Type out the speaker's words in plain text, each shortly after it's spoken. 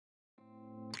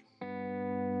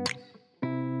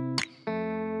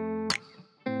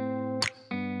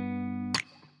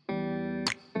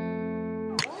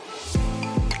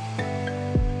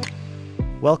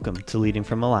Welcome to Leading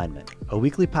from Alignment, a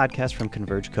weekly podcast from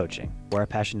Converge Coaching, where our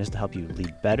passion is to help you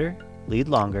lead better, lead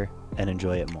longer, and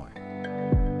enjoy it more.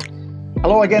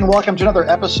 Hello again. Welcome to another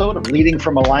episode of Leading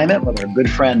from Alignment with our good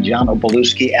friend, John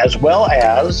Obolewski, as well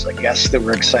as a guest that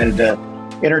we're excited to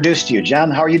introduce to you. John,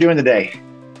 how are you doing today?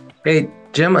 Hey,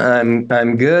 Jim,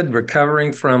 I'm good,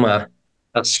 recovering from a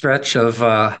stretch of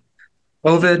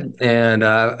COVID,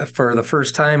 and for the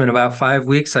first time in about 5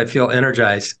 weeks, I feel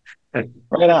energized.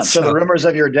 Right on. So the rumors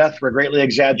of your death were greatly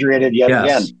exaggerated yet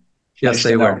again. Yes,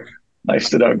 they were. Nice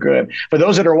to know. Good. For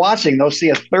those that are watching, they'll see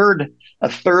a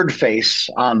third face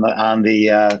on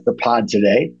the pod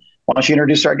today. Why don't you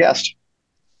introduce our guest?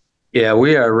 Yeah,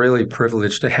 we are really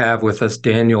privileged to have with us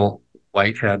Daniel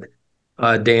Whitehead.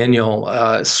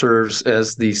 Daniel serves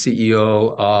as the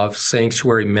CEO of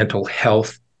Sanctuary Mental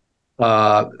Health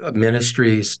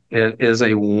Ministries. It is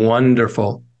a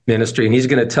wonderful ministry, and he's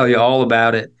going to tell you all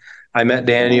about it. I met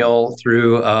Daniel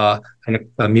through a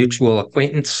mutual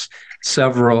acquaintance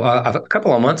a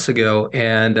couple of months ago,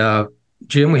 and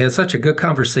Jim, we had such a good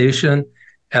conversation,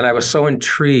 and I was so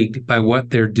intrigued by what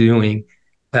they're doing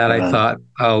that I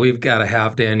thought, we've got to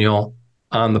have Daniel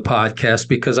on the podcast,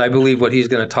 because I believe what he's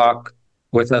going to talk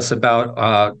with us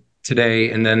about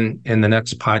today and then in the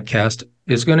next podcast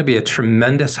is going to be a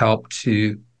tremendous help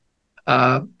to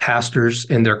pastors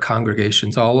in their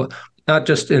congregations, not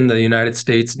just in the United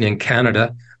States and in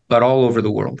Canada, but all over the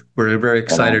world. We're very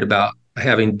excited about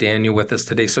having Daniel with us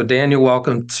today. So Daniel,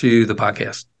 welcome to the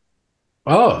podcast.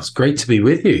 Oh, it's great to be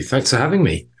with you. Thanks for having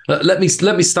me. Let me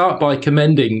start by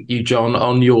commending you, John,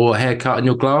 on your haircut and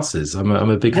your glasses. I'm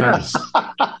a big fan.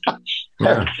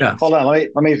 Yeah. Hold on, let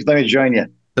me join you.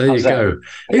 There you go.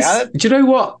 Do you know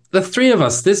what? The three of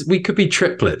us, we could be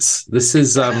triplets. This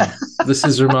is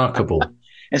remarkable.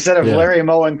 Instead of Larry,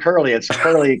 Moe, and Curly, it's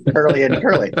Curly, and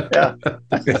Curly. Yeah.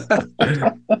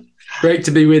 Great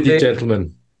to be with you,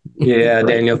 gentlemen. Yeah,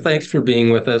 Daniel, thanks for being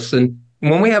with us. And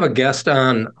when we have a guest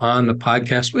on the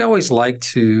podcast, we always like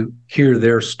to hear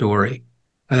their story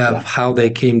of how they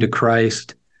came to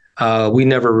Christ. We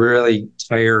never really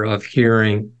tire of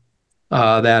hearing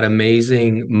that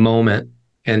amazing moment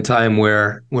in time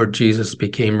where Jesus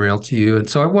became real to you. And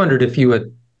so I wondered if you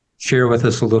would share with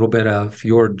us a little bit of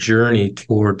your journey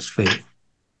towards faith.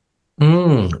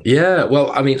 Yeah,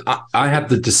 well, I mean, I had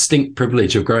the distinct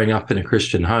privilege of growing up in a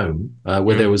Christian home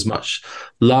where there was much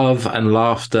love and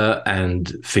laughter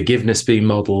and forgiveness being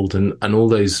modeled and all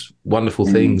those wonderful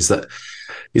things that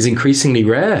is increasingly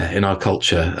rare in our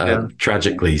culture,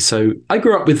 tragically. So I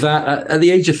grew up with that. At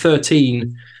the age of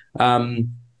 13,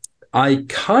 I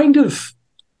kind of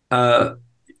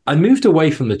I moved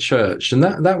away from the church, and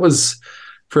that was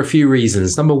for a few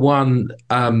reasons. Number one,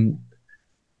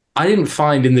 I didn't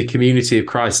find in the community of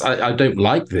Christ, I don't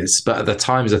like this, but at the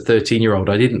time as a 13-year-old,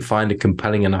 I didn't find a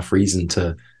compelling enough reason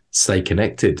to stay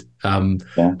connected. I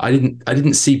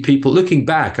didn't see people, looking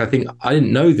back, I think I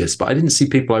didn't know this, but I didn't see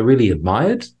people I really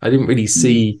admired. I didn't really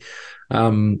see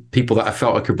people that I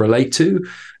felt I could relate to.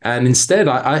 And instead,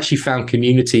 I actually found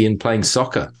community in playing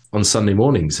soccer on Sunday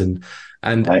mornings. And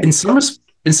in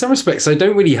some respects, I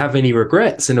don't really have any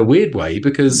regrets in a weird way,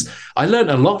 because I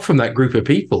learned a lot from that group of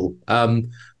people.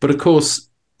 But of course,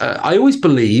 I always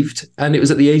believed, and it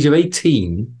was at the age of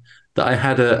 18 that I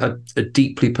had a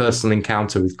deeply personal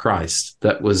encounter with Christ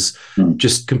that was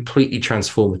just completely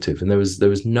transformative. And there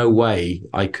was no way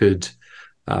I could,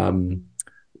 ever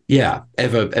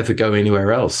go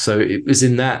anywhere else. So it was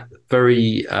in that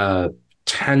very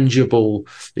tangible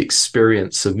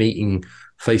experience of meeting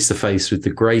face to face with the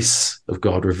grace of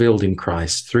God revealed in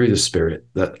Christ through the Spirit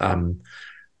that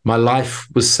my life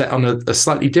was set on a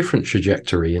slightly different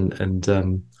trajectory. And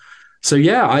I've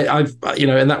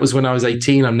and that was when I was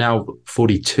 18. I'm now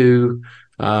 42.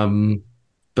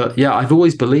 But yeah, I've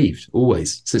always believed,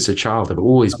 since a child, I've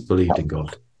always believed in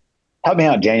God. Help me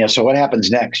out, Daniel. So what happens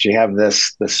next? You have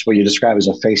this what you describe as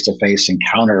a face-to-face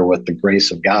encounter with the grace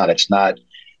of God. It's not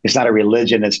a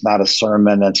religion. It's not a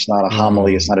sermon. It's not a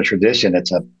homily. It's not a tradition.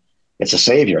 It's a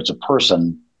Savior. It's a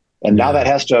person. And now that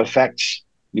has to affect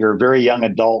your very young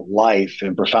adult life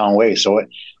in profound ways. So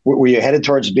were you headed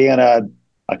towards being a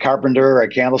carpenter, a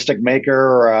candlestick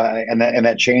maker, and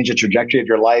that changed the trajectory of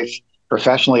your life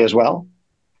professionally as well?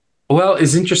 Well,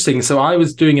 it's interesting. So I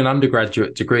was doing an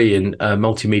undergraduate degree in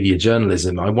multimedia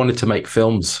journalism. I wanted to make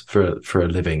films for a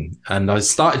living, and I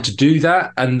started to do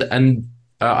that. And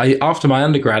after my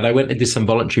undergrad, I went and did some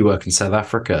voluntary work in South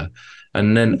Africa,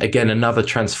 and then again another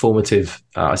transformative.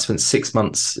 I spent 6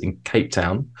 months in Cape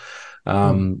Town,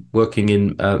 working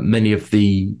in many of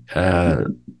the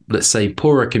let's say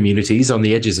poorer communities on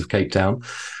the edges of Cape Town,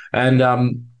 and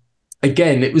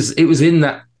again it was in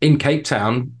that in Cape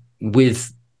Town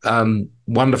with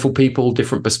wonderful people,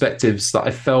 different perspectives, that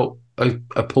I felt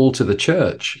a pull to the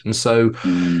church. And so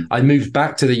I moved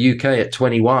back to the UK at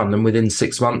 21, and within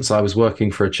 6 months I was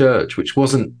working for a church, which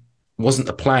wasn't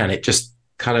the plan. It just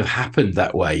kind of happened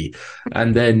that way.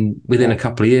 And then within a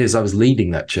couple of years I was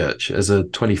leading that church as a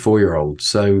 24-year-old.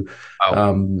 So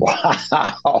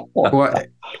wow.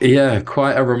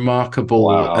 quite a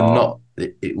remarkable and not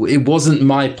it wasn't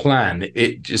my plan.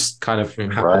 It just kind of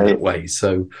happened that way.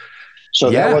 So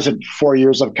that wasn't 4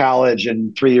 years of college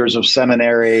and 3 years of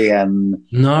seminary. And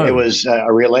no, it was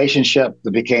a relationship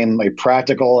that became a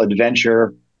practical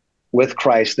adventure with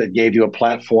Christ that gave you a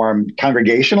platform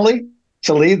congregationally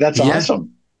to lead. That's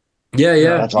awesome. Yeah.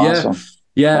 That's awesome.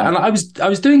 Yeah. Wow. And I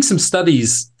was doing some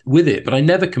studies with it, but I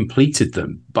never completed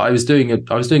them. But I was doing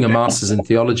a master's in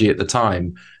theology at the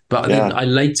time. But then I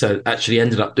later actually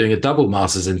ended up doing a double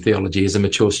master's in theology as a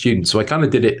mature student. So I kind of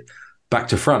did it back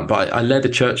to front, but I led a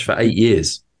church for 8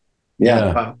 years.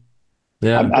 Yeah.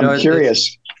 I'm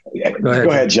curious. Go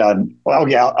ahead, John. Well,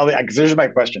 because here's my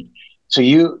question. So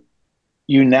you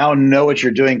now know what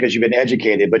you're doing because you've been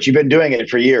educated, but you've been doing it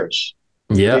for years.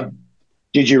 Yeah.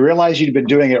 Did you realize you'd been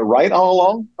doing it right all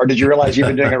along, or did you realize you've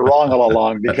been doing it wrong all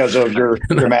along because of your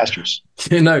master's?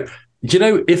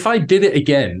 If I did it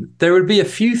again, there would be a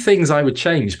few things I would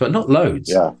change, but not loads.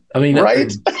 Yeah. I mean,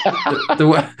 right.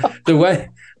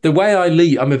 The way I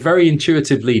lead, I'm a very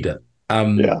intuitive leader.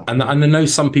 And I know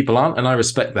some people aren't, and I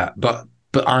respect that, but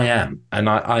I am. And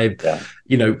I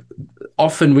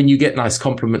often when you get nice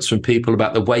compliments from people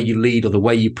about the way you lead or the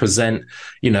way you present,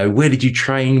 where did you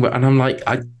train? And I'm like,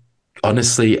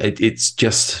 honestly, it's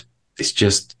just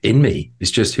in me. It's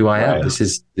just who I am.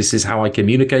 This is how I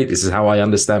communicate. This is how I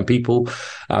understand people,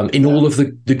 in all of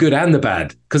the good and the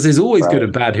bad, because there's always good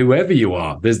and bad, whoever you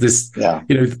are. There's this,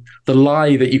 the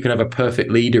lie that you can have a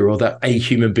perfect leader or that a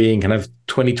human being can have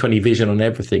 20/20 vision on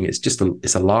everything.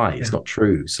 It's a lie. It's not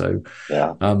true. So,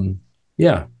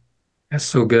 That's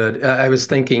so good. I was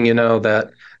thinking,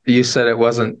 that you said it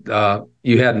wasn't,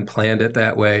 you hadn't planned it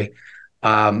that way.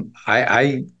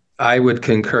 I would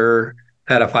concur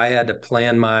that if I had to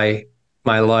plan my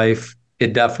life,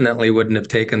 it definitely wouldn't have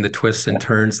taken the twists and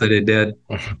turns that it did.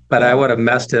 But I would have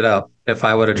messed it up if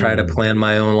I would have tried to plan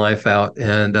my own life out.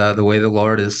 And the way the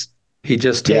Lord is, He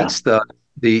just takes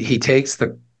He takes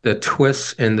the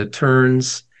twists and the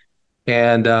turns,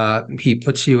 and He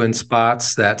puts you in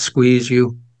spots that squeeze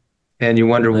you, and you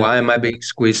wonder, why am I being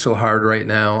squeezed so hard right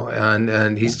now?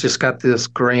 And He's just got this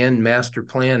grand master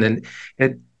plan, and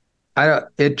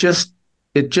it just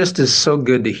is so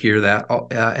good to hear that.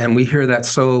 And we hear that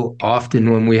so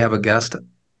often when we have a guest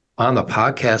on the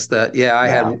podcast that,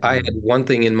 I had one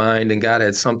thing in mind and God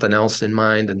had something else in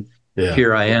mind, and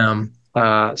here I am.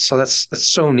 So that's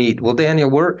so neat. Well, Daniel,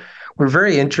 we're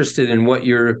very interested in what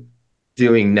you're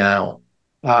doing now.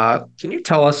 Can you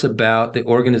tell us about the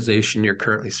organization you're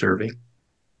currently serving?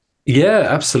 Yeah,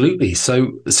 absolutely.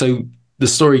 So the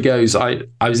story goes, I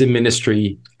was in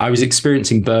ministry. I was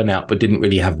experiencing burnout, but didn't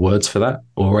really have words for that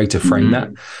or a way to frame that.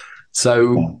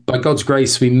 So by God's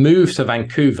grace, we moved to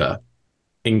Vancouver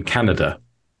in Canada.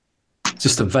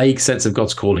 Just a vague sense of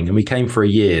God's calling. And we came for a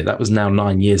year. That was now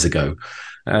 9 years ago.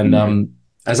 And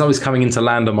as I was coming into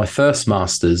land on my first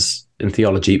master's in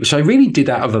theology, which I really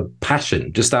did out of a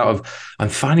passion, just out of, I'm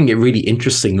finding it really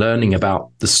interesting learning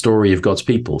about the story of God's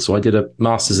people. So I did a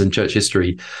master's in church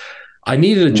history. I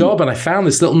needed a job, and I found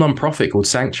this little nonprofit called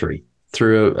Sanctuary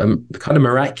through a kind of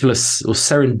miraculous or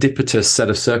serendipitous set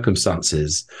of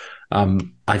circumstances.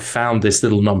 I found this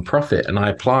little nonprofit and I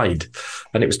applied,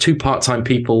 and it was 2 part-time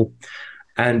people.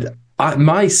 And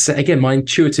my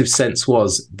intuitive sense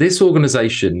was this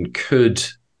organization could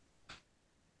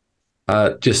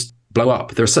just blow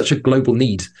up. There's such a global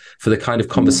need for the kind of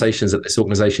conversations that this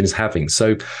organization is having.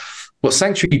 So what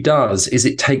Sanctuary does is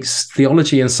it takes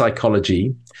theology and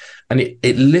psychology, and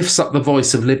it lifts up the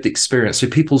voice of lived experience. So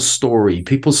people's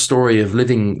story of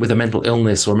living with a mental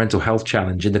illness or a mental health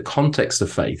challenge in the context of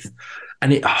faith.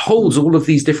 And it holds all of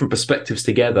these different perspectives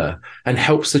together and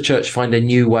helps the church find a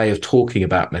new way of talking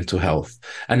about mental health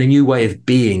and a new way of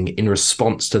being in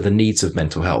response to the needs of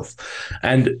mental health.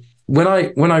 And when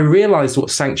I realized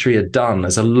what Sanctuary had done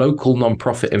as a local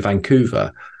nonprofit in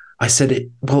Vancouver, I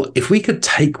said, if we could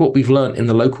take what we've learned in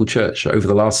the local church over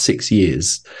the last 6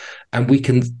 years, and we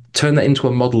can turn that into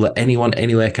a model that anyone,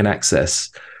 anywhere can access,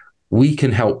 we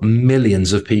can help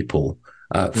millions of people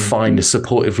find a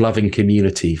supportive, loving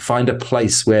community, find a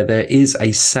place where there is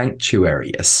a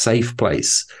sanctuary, a safe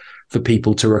place for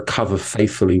people to recover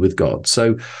faithfully with God.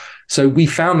 So So we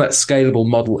found that scalable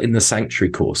model in the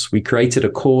Sanctuary course. We created a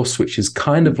course which is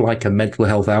kind of like a mental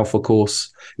health alpha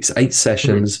course. It's 8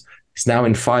 sessions. It's now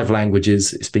in 5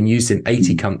 languages. It's been used in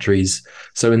 80 countries.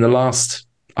 So in the last,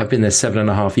 I've been there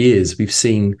 7.5 years, we've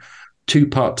seen 2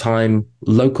 part-time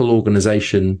local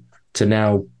organization to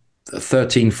now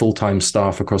 13 full-time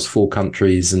staff across 4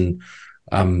 countries, and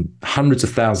hundreds of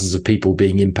thousands of people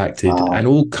being impacted, and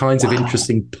all kinds of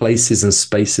interesting places and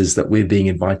spaces that we're being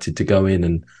invited to go in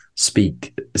and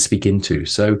speak into.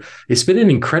 So it's been an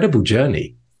incredible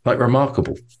journey, like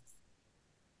remarkable.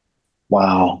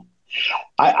 Wow.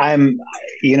 I'm,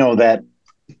 that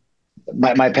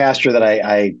my pastor that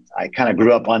I kind of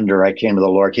grew up under, I came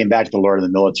back to the Lord in the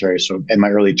military. So in my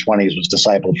early 20s was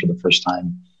discipled for the first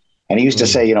time. And he used to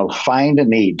say, find a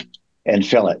need and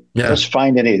fill it. Yeah. Just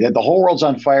find a need. The whole world's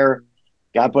on fire.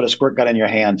 God put a squirt gun in your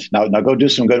hand. Now go do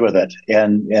some good with it.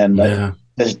 And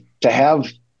to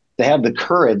have the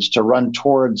courage to run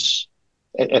towards,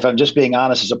 if I'm just being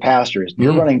honest as a pastor,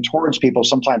 you're running towards people.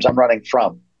 Sometimes I'm running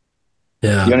from.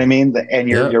 Yeah. You know what I mean? And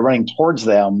you're running towards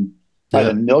them by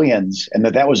the millions, and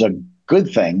that was a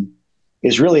good thing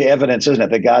is really evidence, isn't it?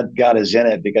 That God is in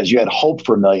it, because you had hope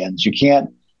for millions. You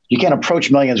can't approach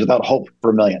millions without hope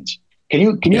for millions. Can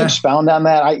you expound on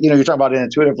that? You're talking about an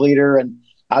intuitive leader, and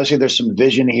obviously there's some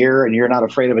vision here, and you're not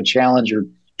afraid of a challenge. You're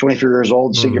 23 years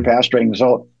old, senior pastoring.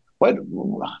 So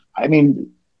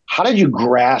how did you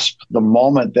grasp the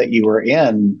moment that you were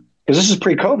in? Because this is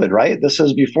pre-COVID, right? This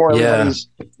is before everybody's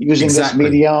using this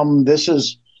medium.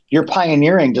 You're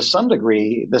pioneering to some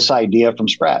degree this idea from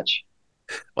scratch.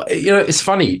 It's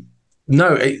funny.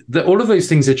 No, all of those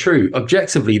things are true.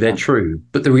 Objectively, they're true.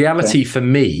 But the reality for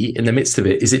me in the midst of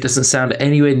it is it doesn't sound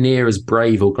anywhere near as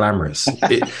brave or glamorous.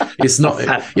 It's not,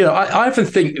 I often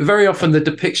think very often the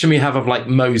depiction we have of like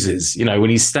Moses, when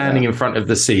he's standing in front of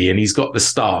the sea and he's got the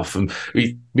staff, and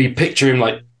we picture him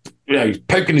like,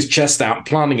 poking his chest out,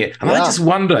 planting it. And I just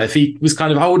wonder if he was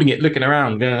kind of holding it, looking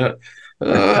around, but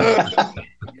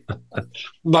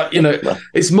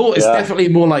it's definitely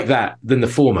more like that than the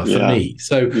former for me.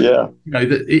 So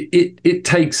it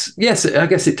takes, I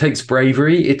guess it takes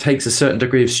bravery. It takes a certain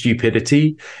degree of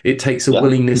stupidity. It takes a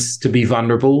willingness to be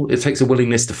vulnerable. It takes a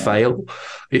willingness to fail.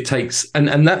 It takes,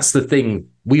 and that's the thing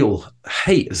we all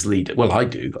hate as leaders. Well, I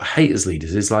do. I hate as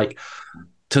leaders is like,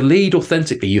 to lead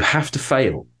authentically, you have to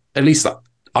fail. At least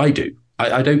I do.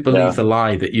 I don't believe the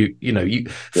lie that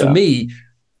for me,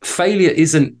 failure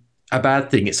isn't a bad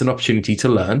thing. It's an opportunity to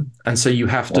learn. And so you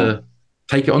have to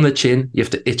take it on the chin. You have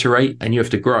to iterate and you have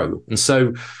to grow. And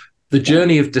so the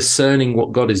journey of discerning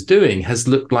what God is doing has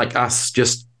looked like us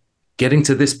just getting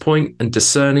to this point and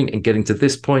discerning and getting to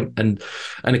this point. And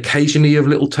occasionally you have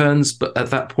little turns, but at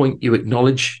that point you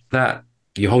acknowledge that,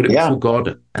 you hold it before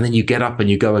God, and then you get up and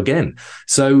you go again.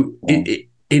 So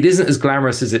it isn't as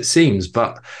glamorous as it seems,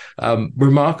 but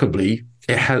remarkably,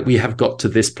 we have got to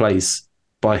this place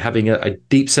by having a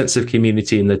deep sense of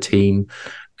community in the team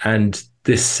and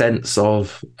this sense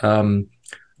of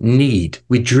need.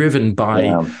 We're driven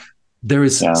by, there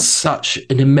is such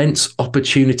an immense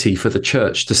opportunity for the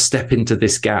church to step into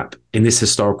this gap in this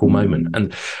historical moment.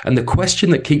 And the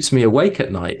question that keeps me awake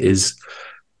at night is,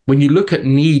 when you look at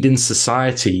need in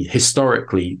society,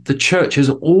 historically, the church has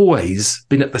always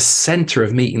been at the center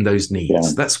of meeting those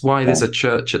needs. That's why there's a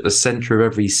church at the center of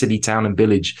every city, town, and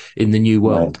village in the New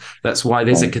World. That's why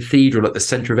there's a cathedral at the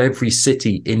center of every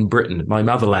city in Britain, my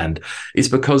motherland. It's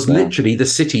because literally the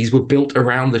cities were built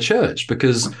around the church,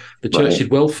 because the church did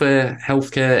welfare,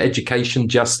 healthcare, education,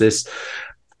 justice.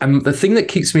 And the thing that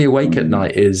keeps me awake at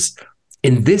night is,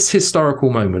 in this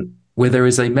historical moment where there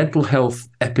is a mental health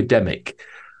epidemic,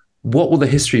 what will the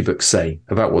history books say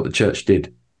about what the church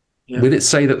did? Will it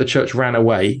say that the church ran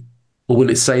away, or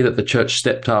will it say that the church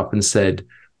stepped up and said,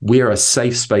 we are a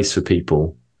safe space for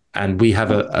people, and we have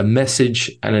a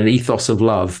message and an ethos of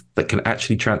love that can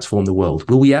actually transform the world?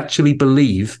 Will we actually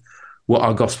believe what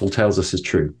our gospel tells us is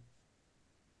true?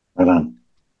 Right on.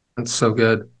 That's so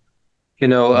good.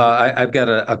 I've got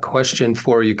a question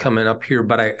for you coming up here,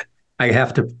 but I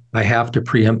have to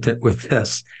preempt it with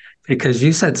this, because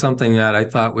you said something that I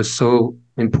thought was so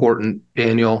important,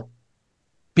 Daniel,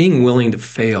 being willing to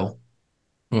fail.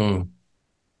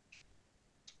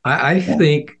 I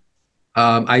think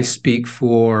I speak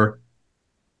for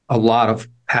a lot of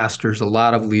pastors, a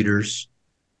lot of leaders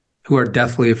who are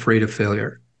deathly afraid of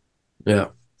failure. Yeah.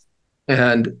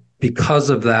 And because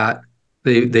of that,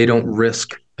 they don't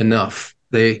risk enough.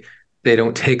 They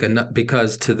don't take enough,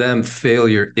 because to them,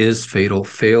 failure is fatal.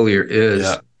 Failure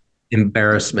is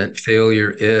embarrassment.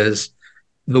 Failure is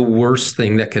the worst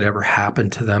thing that could ever happen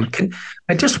to them.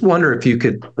 I just wonder if you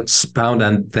could expound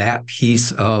on that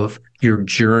piece of your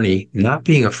journey, not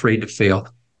being afraid to fail.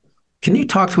 Can you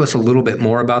talk to us a little bit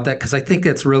more about that? Because I think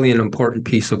that's really an important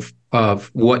piece of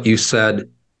what you said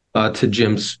to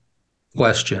Jim's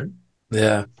question.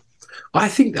 Yeah. I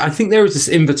think there is this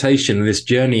invitation, this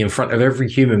journey in front of every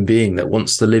human being that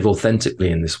wants to live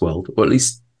authentically in this world, or at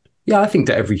least, I think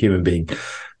to every human being,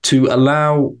 to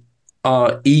allow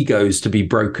our egos to be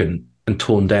broken and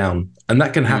torn down. And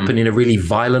that can happen in a really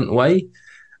violent way,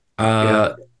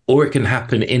 or it can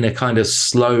happen in a kind of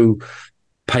slow,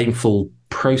 painful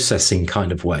processing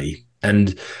kind of way.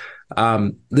 And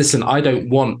listen, I don't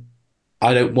want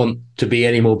to be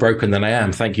any more broken than I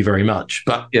am. Thank you very much.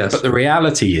 But the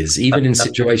reality is, even in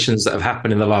situations that have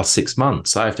happened in the last 6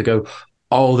 months, I have to go,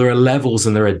 there are levels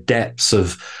and there are depths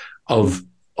of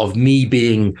me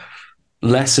being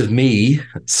less of me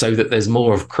so that there's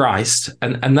more of Christ.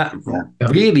 And that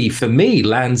really, for me,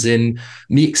 lands in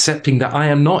me accepting that I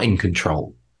am not in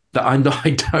control. That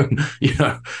I don't,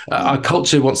 our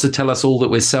culture wants to tell us all that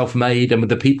we're self-made, and with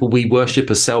the people we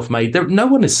worship as self-made, no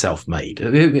one is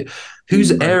self-made.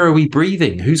 Whose air are we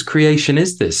breathing? Whose creation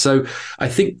is this? So I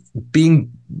think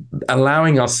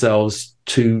allowing ourselves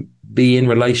to be in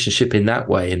relationship in that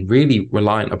way and really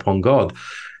reliant upon God,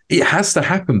 it has to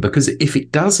happen, because if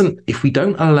we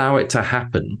don't allow it to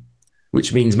happen,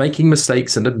 which means making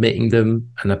mistakes and admitting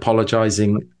them and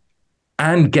apologizing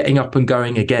and getting up and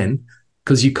going again,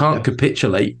 because you can't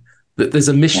capitulate, that there's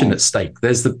a mission at stake.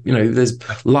 There's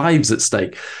there's lives at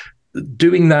stake.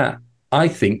 Doing that, I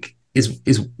think, is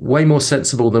way more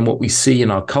sensible than what we see in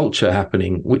our culture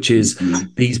happening, which is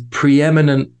these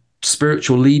preeminent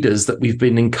spiritual leaders that we've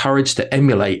been encouraged to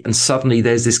emulate, and suddenly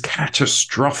there's this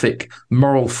catastrophic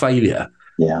moral failure.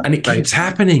 And it keeps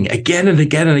happening again and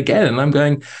again and again. And I'm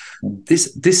going,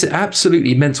 this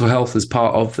absolutely, mental health is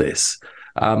part of this.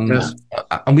 And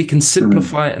we can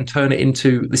simplify it and turn it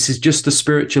into, this is just a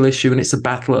spiritual issue, and it's a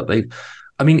battle that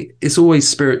it's always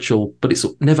spiritual, but it's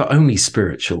never only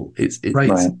spiritual. It's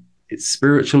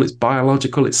spiritual, it's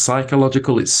biological, it's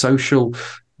psychological, it's social.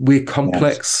 We're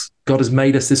complex. God has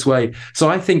made us this way. So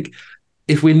I think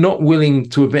if we're not willing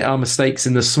to admit our mistakes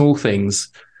in the small things,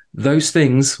 those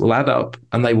things will add up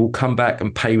and they will come back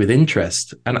and pay with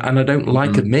interest. And I don't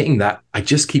like admitting that. I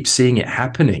just keep seeing it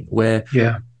happening where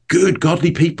good,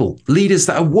 godly people, leaders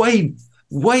that are way,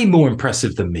 way more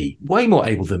impressive than me, way more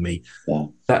able than me,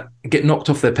 that get knocked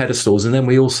off their pedestals. And then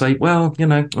we all say,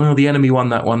 the enemy won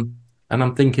that one. And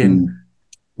I'm thinking,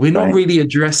 we're not really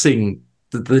addressing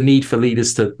the need for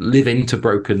leaders to live into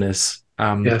brokenness.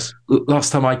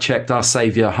 Last time I checked, our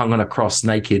Savior hung on a cross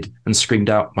naked and screamed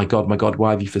out, my God,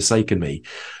 why have you forsaken me?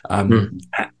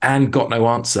 And got no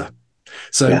answer.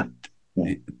 So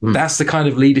that's the kind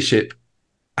of leadership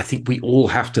I think we all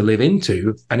have to live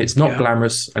into, and it's not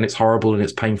glamorous, and it's horrible, and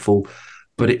it's painful,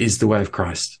 but it is the way of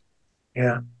Christ.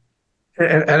 Yeah.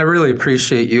 And I really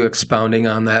appreciate you expounding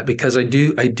on that, because I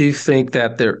do think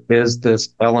that there is this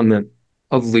element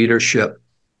of leadership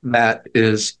that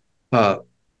is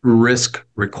risk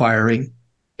requiring,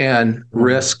 and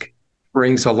risk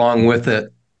brings along with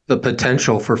it the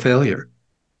potential for failure.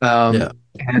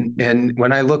 And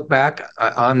when I look back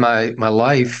on my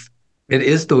life, it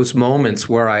is those moments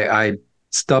where I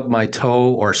stub my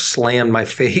toe or slam my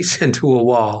face into a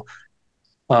wall,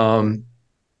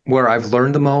 where I've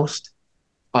learned the most,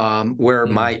 where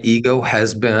my ego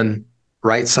has been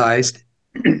right-sized,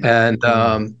 and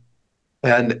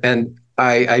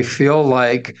I feel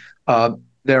like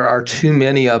there are too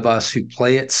many of us who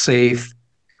play it safe,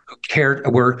 who care.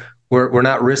 We're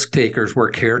not risk takers.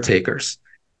 We're caretakers.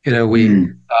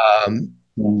 And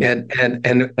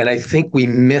I think we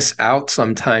miss out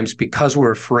sometimes because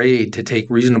we're afraid to take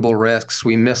reasonable risks.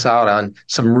 We miss out on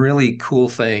some really cool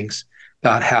things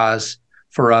God has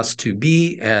for us to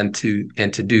be and to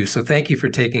do. So thank you for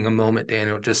taking a moment,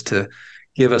 Daniel, just to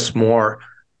give us more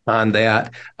on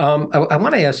that. I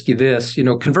want to ask you this.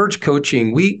 Converge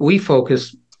Coaching, we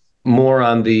focus more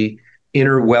on the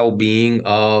inner well-being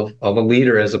of a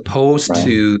leader as opposed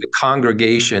to the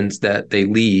congregations that they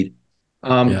lead.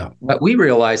 But we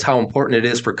realize how important it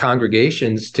is for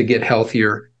congregations to get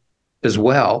healthier as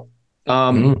well.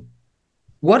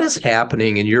 What is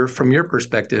happening from your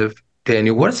perspective,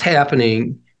 Daniel? What is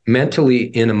happening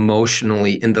mentally and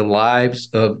emotionally in the lives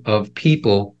of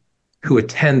people who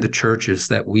attend the churches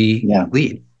that we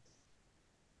lead?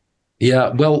 Yeah,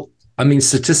 well, I mean,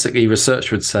 statistically,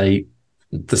 research would say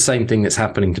the same thing that's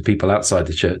happening to people outside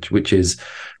the church, which is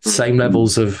same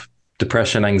levels of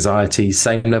depression, anxiety,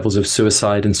 same levels of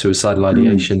suicide and suicidal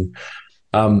ideation.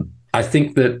 I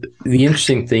think that the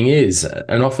interesting thing is,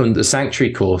 and often the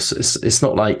Sanctuary course, it's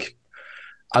not like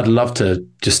I'd love to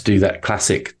just do that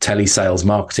classic telesales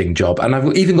marketing job. And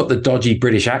I've even got the dodgy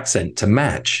British accent to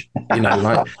match,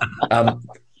 like,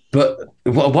 but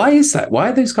why is that? Why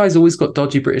have those guys always got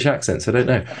dodgy British accents? I don't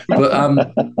know.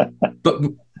 But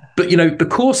the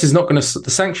course is not going to,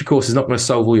 the Sanctuary course is not going to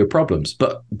solve all your problems.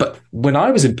 But when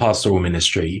I was in pastoral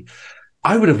ministry,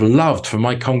 I would have loved for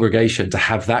my congregation to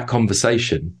have that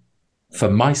conversation for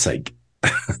my sake.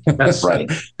 That's right.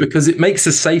 Because it makes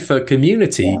a safer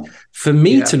community for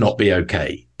me to not be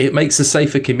okay. It makes a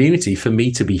safer community for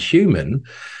me to be human,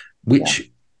 which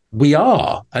we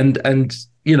are. And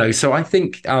so I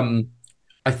think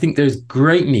there's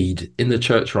great need in the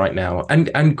church right now,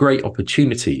 and great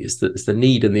opportunity. Is that it's the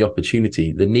need and the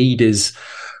opportunity. The need is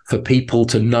for people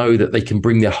to know that they can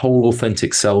bring their whole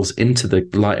authentic selves into the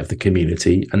light of the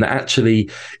community, and that actually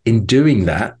in doing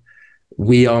that,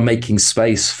 we are making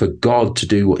space for God to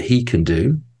do what he can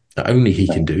do, only he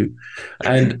can do.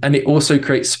 And it also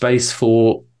creates space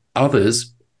for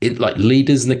others, like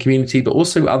leaders in the community, but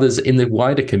also others in the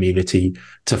wider community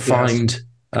to find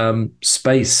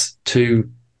space to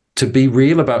be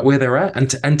real about where they're at,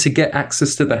 and to get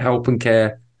access to the help and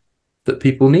care that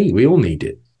people need. We all need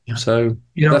it. So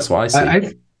that's what I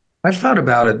see. I've thought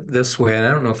about it this way, and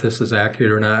I don't know if this is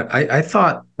accurate or not. I've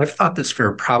thought this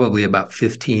for probably about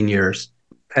 15 years.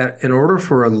 In order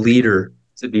for a leader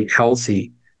to be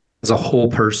healthy as a whole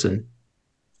person,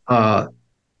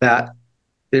 that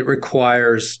it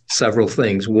requires several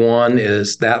things. One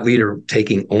is that leader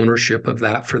taking ownership of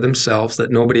that for themselves,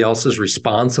 that nobody else is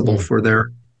responsible for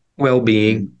their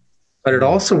well-being. But it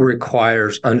also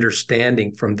requires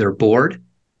understanding from their board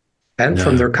and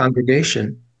from their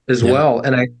congregation as well.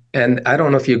 And I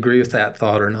don't know if you agree with that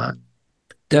thought or not.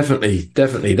 Definitely.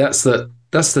 That's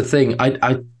the thing.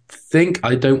 I think,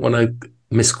 I don't want to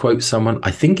misquote someone.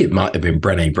 I think it might have been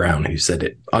Brené Brown who said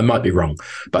it. I might be wrong,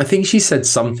 but I think she said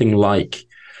something like,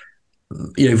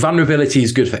 vulnerability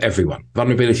is good for everyone.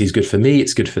 Vulnerability is good for me.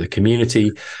 It's good for the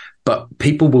community, but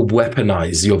people will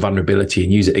weaponize your vulnerability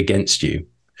and use it against you.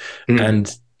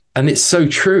 And it's so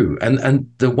true.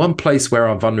 And the one place where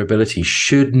our vulnerability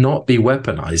should not be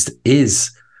weaponized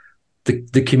is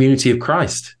the community of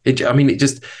Christ.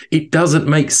 It doesn't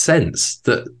make sense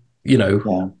that,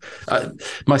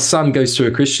 my son goes to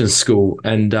a Christian school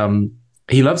and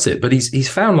he loves it, but he's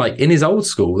found, like, in his old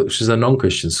school, which is a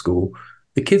non-Christian school,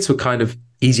 the kids were kind of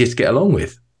easier to get along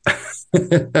with.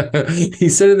 He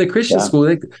said in the Christian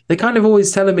school, they kind of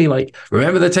always telling me, like,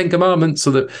 remember the 10 Commandments,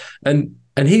 or and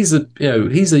he's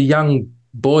a young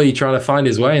boy trying to find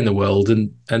his way in the world,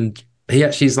 and he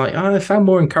actually is like, I found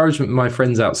more encouragement with my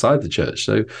friends outside the church.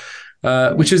 So,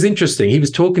 which was interesting. He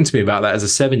was talking to me about that as a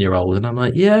 7-year-old, and I'm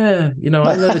like, I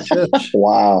led a church.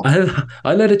 Wow.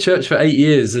 I led a church for 8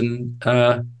 years, and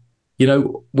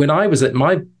when I was at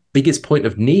my biggest point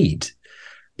of need,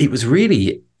 it was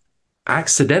really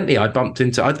accidentally I bumped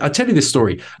into. I tell you this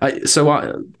story. I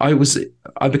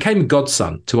became a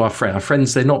godson to our friend. Our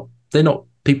friends, they're not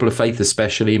people of faith,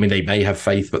 especially. I mean, they may have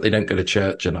faith, but they don't go to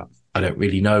church, and I don't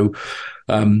really know.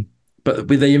 But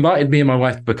they invited me and my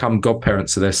wife to become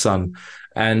godparents of their son.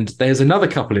 And there's another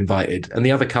couple invited, and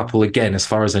the other couple, again, as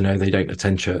far as I know, they don't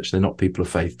attend church. They're not people of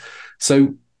faith.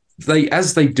 So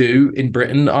as they do in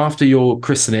Britain, after your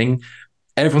christening,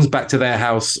 everyone's back to their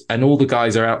house, and all the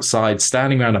guys are outside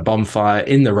standing around a bonfire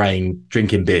in the rain,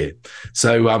 drinking beer.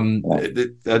 So I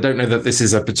don't know that this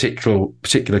is a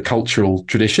particular cultural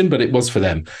tradition, but it was for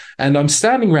them. And I'm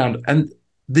standing around, and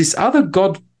this other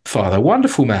godfather,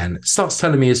 wonderful man, starts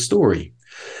telling me his story.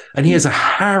 And he has a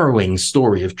harrowing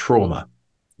story of trauma,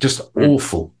 just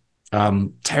awful,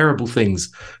 terrible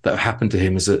things that have happened to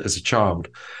him as a child.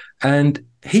 And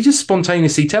he just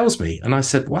spontaneously tells me, and I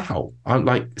said, wow, I'm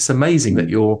like, it's amazing that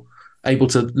you're able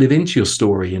to live into your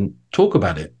story and talk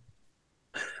about it.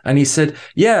 And he said,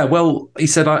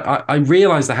 I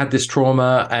realized I had this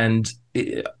trauma. And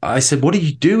I said, what did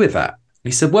you do with that?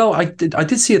 And he said, well, I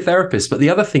did see a therapist, but the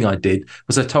other thing I did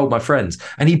was I told my friends.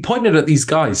 And he pointed at these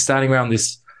guys standing around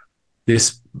this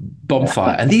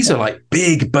bonfire. And these are like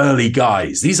big, burly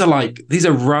guys. These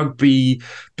are rugby,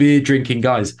 beer drinking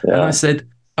guys. Yeah. And I said,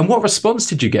 and what response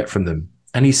did you get from them?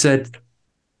 And he said,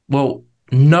 well,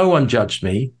 no one judged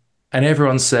me. And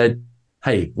everyone said,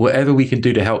 hey, whatever we can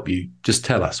do to help you, just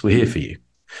tell us. We're here for you.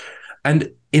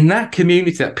 And in that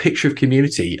community, that picture of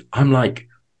community, I'm like,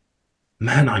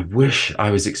 man, I wish I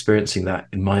was experiencing that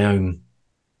in my own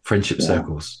friendship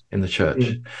circles in the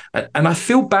church. And I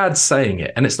feel bad saying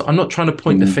it. And I'm not trying to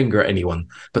point the finger at anyone.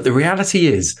 But the reality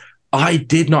is, I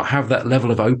did not have that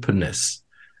level of openness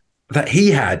that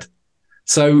he had.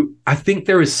 So I think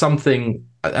there is something,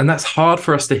 and that's hard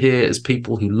for us to hear as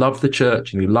people who love the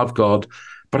church and who love God.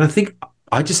 But I think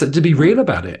I just had to be real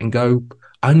about it and go,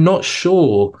 I'm not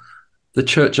sure the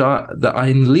church that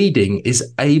I'm leading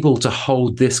is able to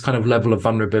hold this kind of level of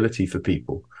vulnerability for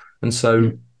people. And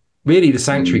so really the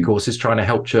Sanctuary course is trying to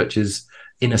help churches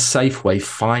in a safe way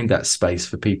find that space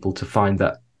for people to find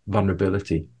that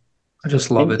vulnerability. I just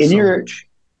love it so so much.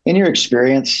 In your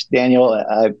experience, Daniel,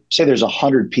 say there's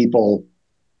 100 people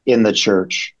in the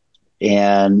church,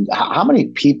 and how many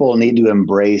people need to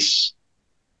embrace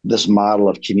this model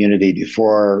of community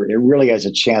before it really has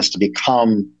a chance to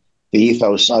become the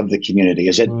ethos of the community?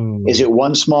 Is it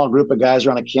one small group of guys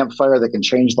around a campfire that can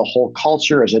change the whole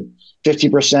culture? Is it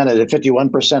 50%? Is it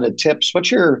 51% of tips?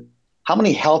 How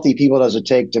many healthy people does it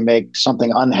take to make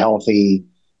something unhealthy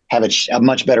have a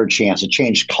much better chance to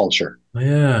change culture?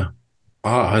 Yeah.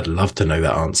 Oh, I'd love to know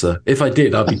that answer. If I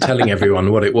did, I'd be telling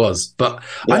everyone what it was, but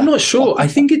I'm not sure. I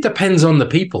think it depends on the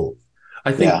people.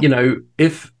 I think,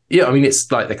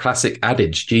 it's like the classic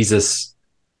adage, Jesus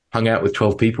hung out with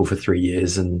 12 people for 3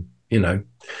 years and, and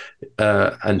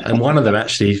one of them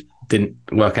actually didn't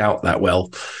work out that well.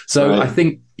 So I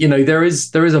think, there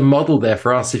is a model there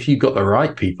for us if you've got the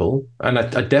right people. And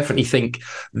I definitely think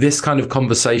this kind of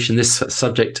conversation, this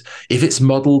subject, if it's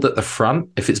modeled at the front,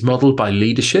 if it's modeled by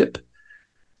leadership,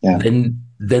 then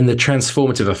the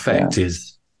transformative effect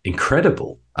is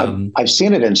incredible. I've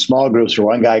seen it in small groups where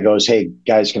one guy goes, "Hey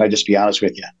guys, can I just be honest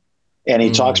with you?" And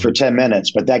he talks for 10 minutes,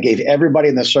 but that gave everybody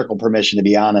in the circle permission to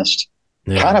be honest.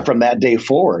 Kind of from that day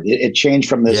forward, it changed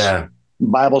from this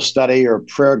Bible study or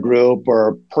prayer group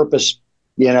or purpose,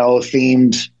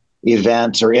 themed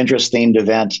event or interest themed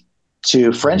event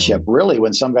to friendship. Really,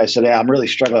 when some guy said, "Hey, I'm really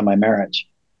struggling in my marriage."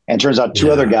 And it turns out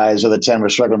 2 other guys of the 10 were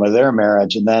struggling with their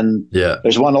marriage. And then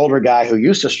there's one older guy who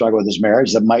used to struggle with his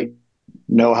marriage that might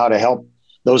know how to help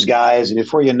those guys. And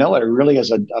before you know it, it really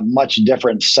is a much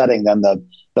different setting than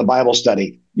the Bible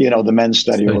study, the men's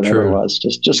study or whatever it was.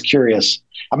 Just curious.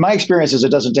 My experience is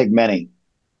it doesn't take many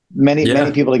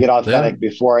people to get authentic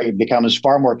before it becomes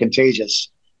far more contagious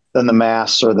than the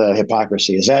mass or the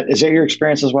hypocrisy. Is that your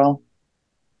experience as well?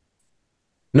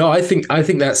 No, I think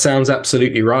that sounds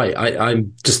absolutely right.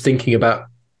 I'm just thinking about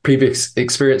previous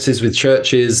experiences with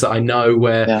churches that I know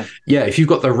where, if you've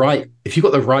got the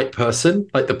right person,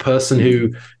 like the person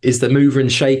who is the mover and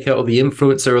shaker or the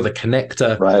influencer or the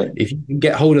connector, if you can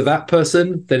get hold of that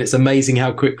person, then it's amazing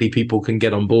how quickly people can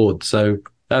get on board. So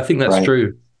I think that's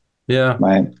true. Yeah.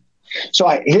 Right. So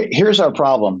here's our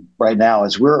problem right now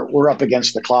is we're up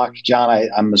against the clock, John.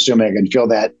 I'm assuming I can feel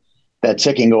that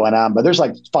ticking going on, but there's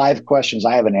like 5 questions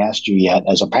I haven't asked you yet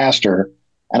as a pastor,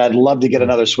 and I'd love to get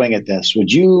another swing at this.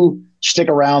 Would you stick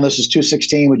around? This is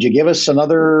 216. Would you give us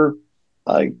another,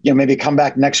 maybe come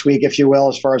back next week, if you will,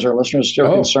 as far as our listeners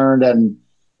are concerned? And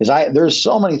there's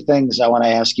so many things I want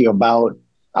to ask you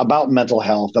about mental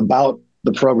health, about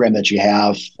the program that you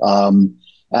have.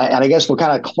 And I guess we'll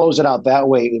kind of close it out that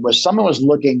way. If someone was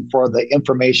looking for the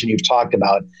information you've talked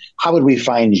about, how would we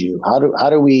find you? How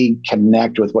do we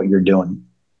connect with what you're doing?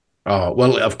 Oh,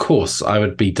 well, of course, I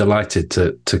would be delighted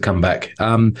to come back.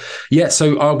 So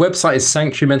our website is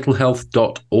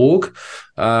sanctuarymentalhealth.org.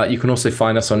 You can also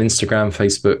find us on Instagram,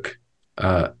 Facebook,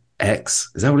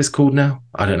 X. Is that what it's called now?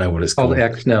 I don't know what it's called.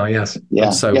 X now, yes.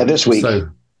 Yeah, this week.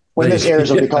 When this airs,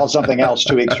 it'll be called something else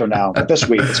 2 weeks from now. But this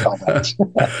week, it's called that.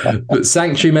 But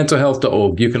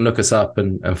sanctuarymentalhealth.org. You can look us up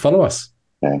and follow us.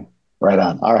 Okay, right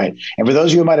on. All right. And for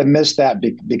those of you who might have missed that,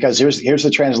 because here's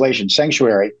the translation,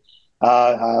 Sanctuary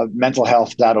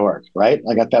mentalhealth.org, right?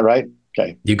 I got that right?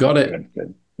 Okay. You got it.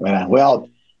 Good. Right on. Well,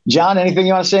 John, anything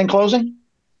you want to say in closing?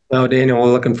 No, Daniel,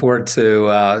 we're looking forward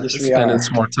to spending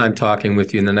some more time talking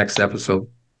with you in the next episode.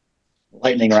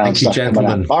 Lightning round stuff. Thank you,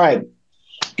 gentlemen. All right.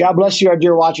 God bless you, our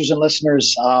dear watchers and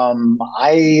listeners.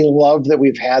 I love that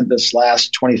we've had this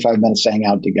last 25 minutes to hang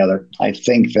out together. I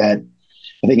think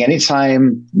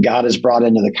anytime God is brought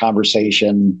into the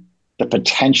conversation, the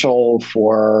potential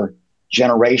for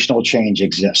generational change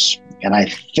exists. And I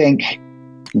think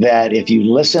that if you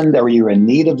listened or you're in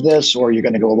need of this, or you're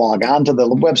going to go log on to the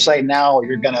website now, or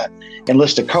you're going to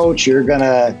enlist a coach,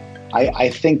 I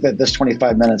think that this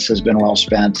 25 minutes has been well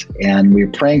spent, and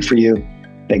we're praying for you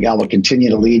that God will continue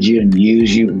to lead you and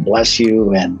use you and bless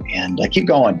you and keep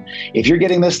going. If you're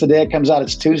getting this the day it comes out,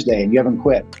 it's Tuesday and you haven't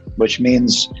quit, which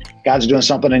means God's doing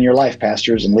something in your life,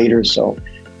 pastors and leaders. So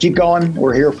keep going.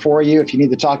 We're here for you. If you need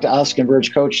to talk to us,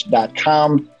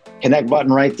 convergecoach.com, connect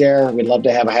button right there. We'd love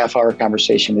to have a half-hour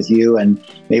conversation with you, and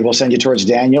maybe we'll send you towards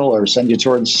Daniel or send you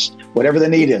towards whatever the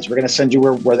need is. We're going to send you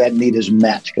where that need is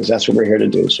met, because that's what we're here to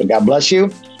do. So God bless you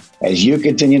as you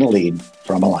continue to lead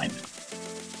from alignment.